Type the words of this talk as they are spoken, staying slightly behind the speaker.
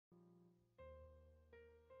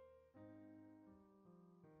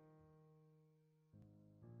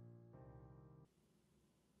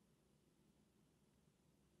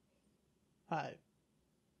Hi,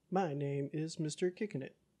 my name is Mrkikinit.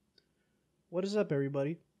 What is up,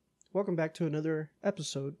 everybody? Welcome back to another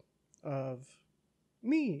episode of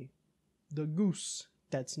me, the goose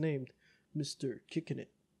that's named Mrkikinit.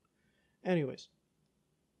 Anyways,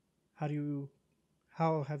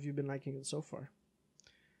 how have you been liking it so far?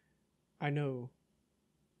 I know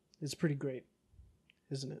it's pretty great,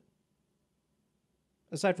 isn't it?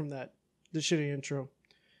 Aside from that, the shitty intro.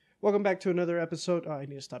 Welcome back to another episode. Oh, I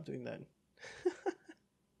need to stop doing that.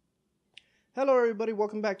 Hello, everybody.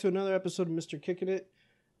 Welcome back to another episode of Mrkikinit,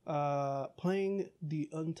 playing the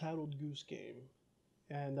Untitled Goose Game.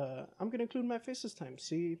 And I'm going to include my face this time.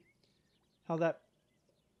 See how that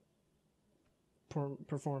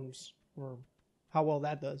performs, or how well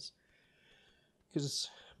that does. Because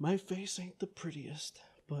my face ain't the prettiest,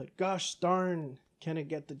 but gosh darn, can it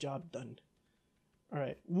get the job done.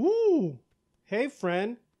 Alright. Woo! Hey,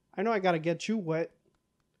 friend. I know I got to get you wet.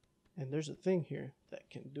 And there's a thing here that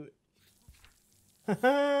can do it.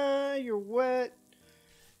 Haha, you're wet.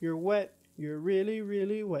 You're wet. You're really,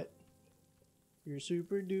 really wet. You're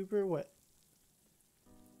super duper wet.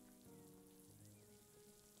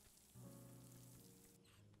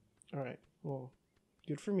 Alright, well,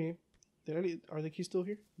 good for me. Are the keys still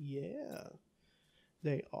here? Yeah,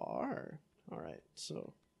 they are. Alright,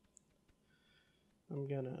 so I'm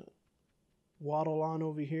gonna waddle on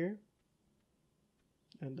over here.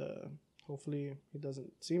 And hopefully he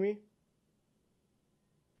doesn't see me.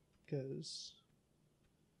 Because...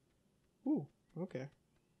 Ooh, okay.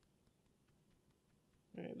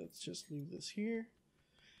 Alright, let's just leave this here.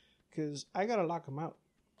 Because I gotta lock him out.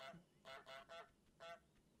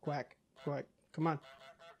 Quack, quack, come on.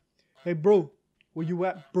 Hey, bro, where you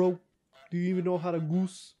at, bro? Do you even know how to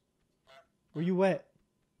goose? Where you at?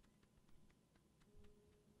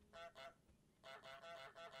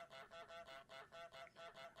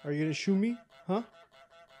 Are you gonna shoot me? Huh?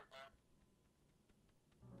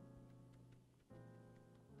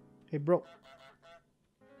 Hey, bro.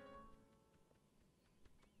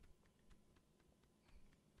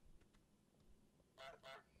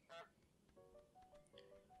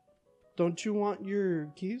 Don't you want your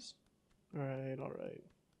keys? Alright, alright.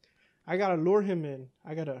 I gotta lure him in.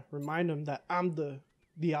 I gotta remind him that I'm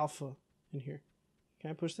the alpha in here. Can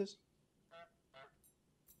I push this?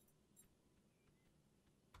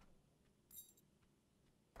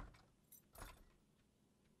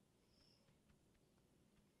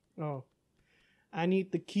 Oh. I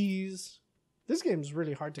need the keys. This game is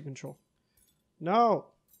really hard to control. No.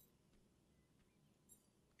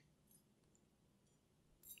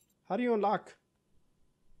 How do you unlock?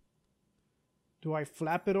 Do I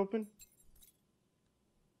flap it open?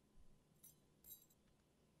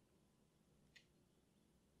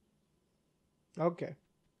 Okay.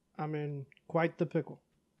 I'm in quite the pickle.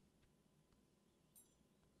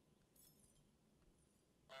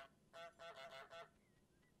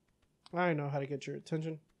 I know how to get your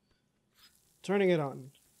attention. Turning it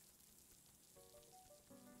on.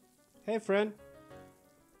 Hey, friend.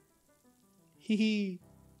 Hee hee.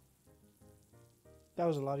 That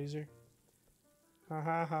was a lot easier. Ha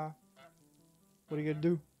ha ha. What are you gonna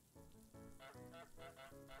do?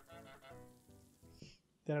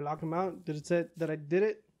 Did I lock him out? Did it say that I did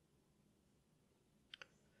it?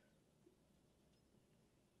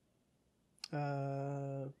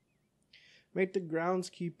 Make the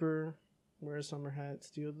groundskeeper wear a summer hat.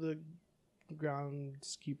 Steal the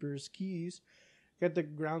groundskeeper's keys. Get the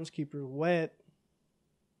groundskeeper wet.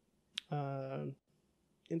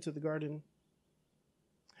 Into the garden.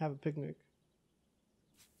 Have a picnic.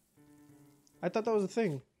 I thought that was a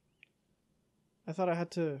thing. I thought I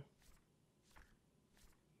had to...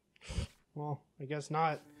 Well, I guess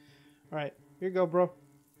not. Alright, here you go, bro.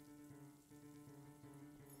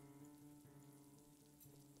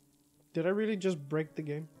 Did I really just break the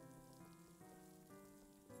game?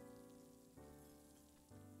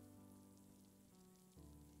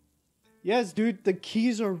 Yes, dude, the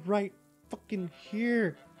keys are right fucking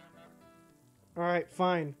here. Alright,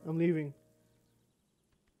 fine. I'm leaving.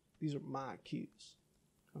 These are my keys.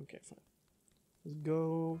 Okay, fine. Let's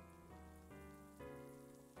go.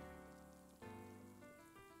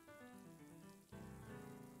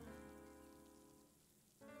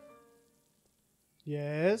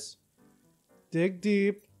 Yes. Dig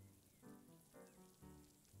deep.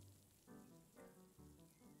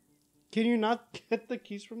 Can you not get the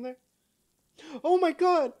keys from there? Oh my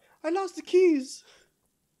god! I lost the keys!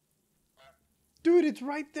 Dude, it's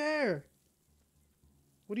right there!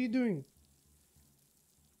 What are you doing?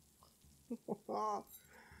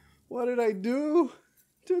 What did I do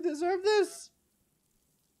to deserve this?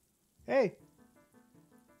 Hey.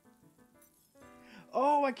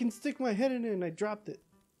 Oh, I can stick my head in it and I dropped it.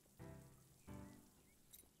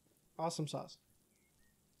 Awesome sauce.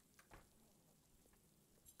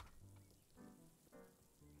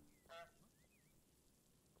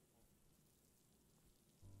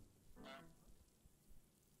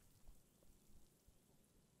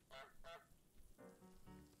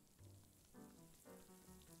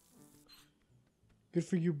 Good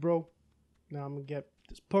for you, bro. Now I'm gonna get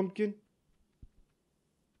this pumpkin.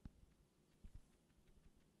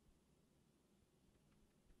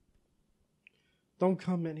 Don't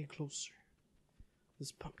come any closer.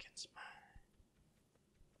 This pumpkin's mine.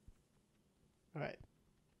 Alright.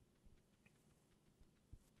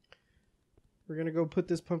 We're gonna go put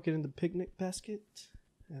this pumpkin in the picnic basket.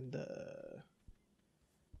 And,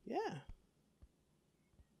 yeah.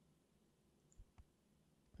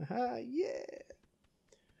 Aha, yeah.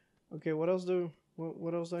 Okay, what else do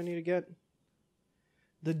I need to get?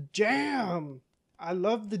 The jam! I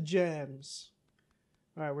love the jams.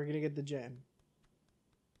 Alright, we're gonna get the jam.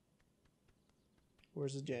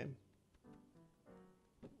 Where's the jam?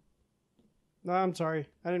 No, I'm sorry.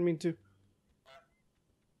 I didn't mean to.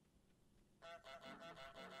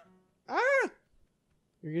 Ah!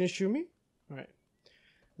 You're gonna shoot me? Alright.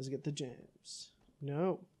 Let's get the jams.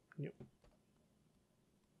 No. Nope.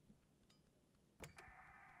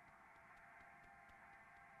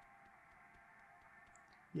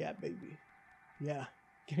 Yeah, baby. Yeah.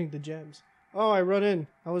 Getting the gems. Oh, I run in.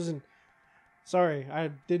 I wasn't... Sorry, I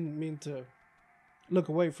didn't mean to look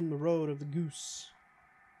away from the road of the goose.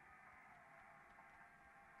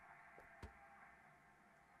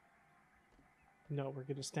 No, we're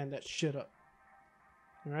gonna stand that shit up.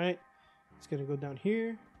 Alright. It's gonna go down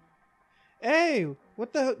here. Hey!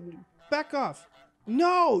 What the... Back off!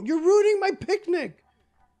 No! You're ruining my picnic!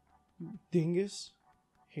 You dingus.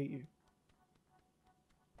 Hate you.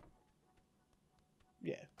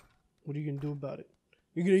 Yeah. What are you gonna do about it?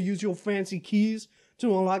 You're gonna use your fancy keys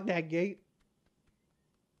to unlock that gate?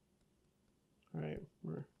 Alright,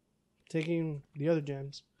 we're taking the other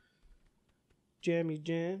gems. Jammy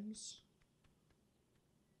gems.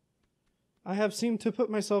 I have seemed to put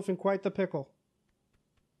myself in quite the pickle.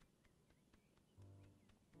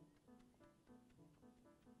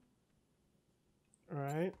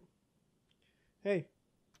 Alright. Hey.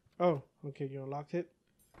 Oh, okay, you unlocked it.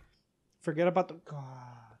 Forget about the... God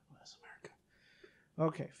bless America.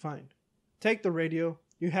 Okay, fine. Take the radio.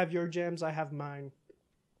 You have your gems, I have mine.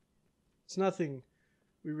 It's nothing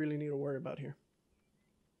we really need to worry about here.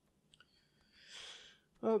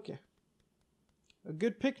 Okay. A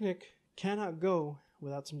good picnic cannot go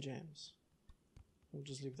without some jams. We'll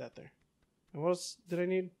just leave that there. And what else did I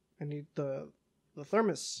need? I need the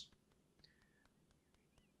thermos.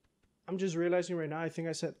 I'm just realizing right now, I think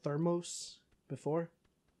I said thermos before.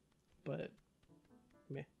 But,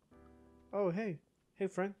 meh. Oh, hey. Hey,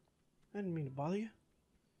 friend. I didn't mean to bother you.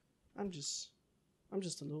 I'm just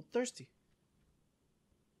a little thirsty.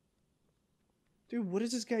 Dude, what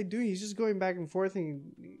is this guy doing? He's just going back and forth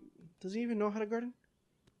and does he even know how to garden?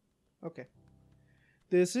 Okay.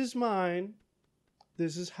 This is mine.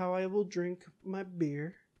 This is how I will drink my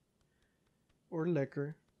beer. Or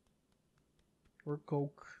liquor. Or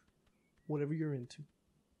Coke. Whatever you're into.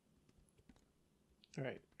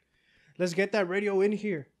 Alright. Let's get that radio in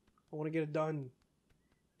here. I want to get it done.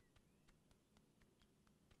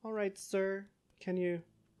 Alright, sir. Can you...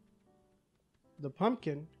 The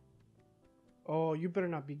pumpkin? Oh, you better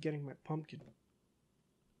not be getting my pumpkin.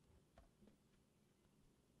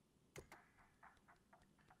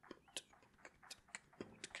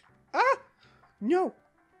 Ah! No!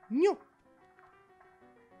 No!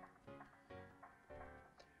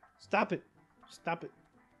 Stop it. Stop it.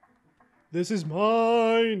 This is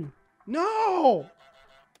mine! No!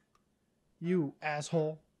 You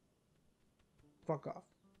asshole. Fuck off.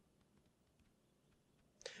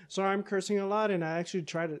 Sorry, I'm cursing a lot, and I actually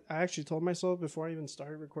told myself before I even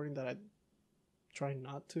started recording that I'd try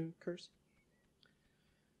not to curse.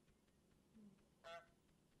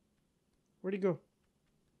 Where'd he go?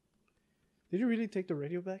 Did he really take the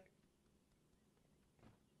radio back?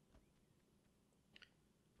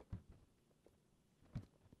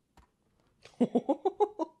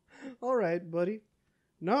 Alright, buddy.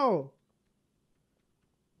 No!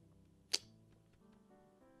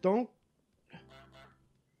 Don't...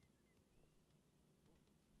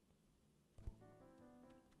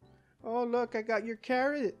 Oh, look, I got your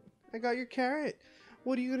carrot. I got your carrot.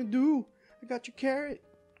 What are you gonna do? I got your carrot.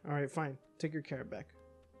 Alright, fine. Take your carrot back.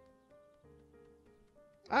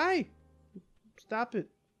 Aye! Stop it.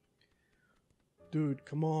 Dude,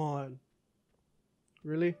 come on.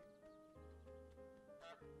 Really?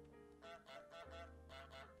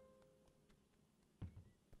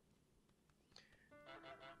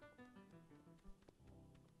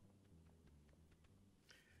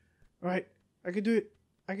 All right, I can do it.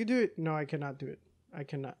 I can do it. No, I cannot do it. I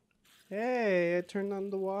cannot. Hey, I turned on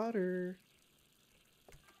the water.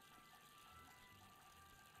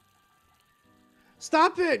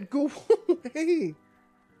 Stop it! Go away!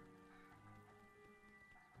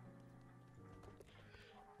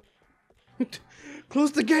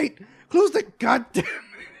 Close the gate! Close the goddamn.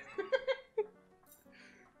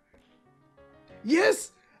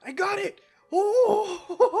 Yes! I got it!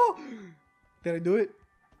 Oh! Did I do it?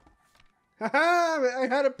 Haha! I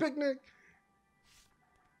had a picnic!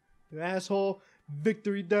 You asshole!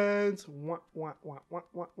 Victory dance! Wah, wah, wah, wah,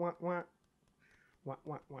 wah, wah, wah. Wah,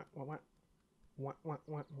 wah, wah, wah, wah. Wah, wah,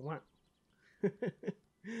 wah, wah.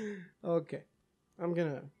 Okay. I'm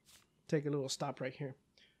gonna take a little stop right here.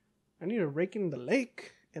 I need to rake in the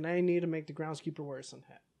lake, and I need to make the groundskeeper wear a sun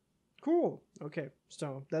hat. Cool. Okay,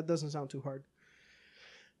 so that doesn't sound too hard.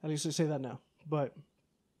 At least I say that now. But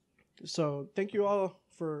so thank you all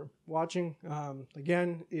for watching.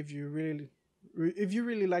 Again, if you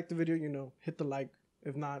really like the video, you know, hit the like.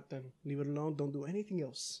 If not, then leave it alone. Don't do anything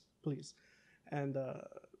else, please. And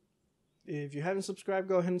if you haven't subscribed,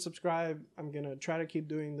 go ahead and subscribe. I'm gonna try to keep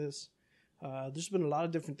doing this. There's been a lot of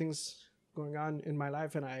different things going on in my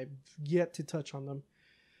life, and I've yet to touch on them.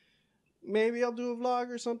 Maybe I'll do a vlog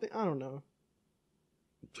or something. I don't know.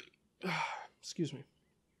 Excuse me.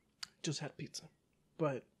 Just had pizza.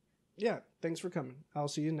 But yeah, thanks for coming. I'll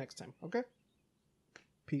see you next time. Okay?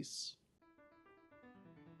 Peace.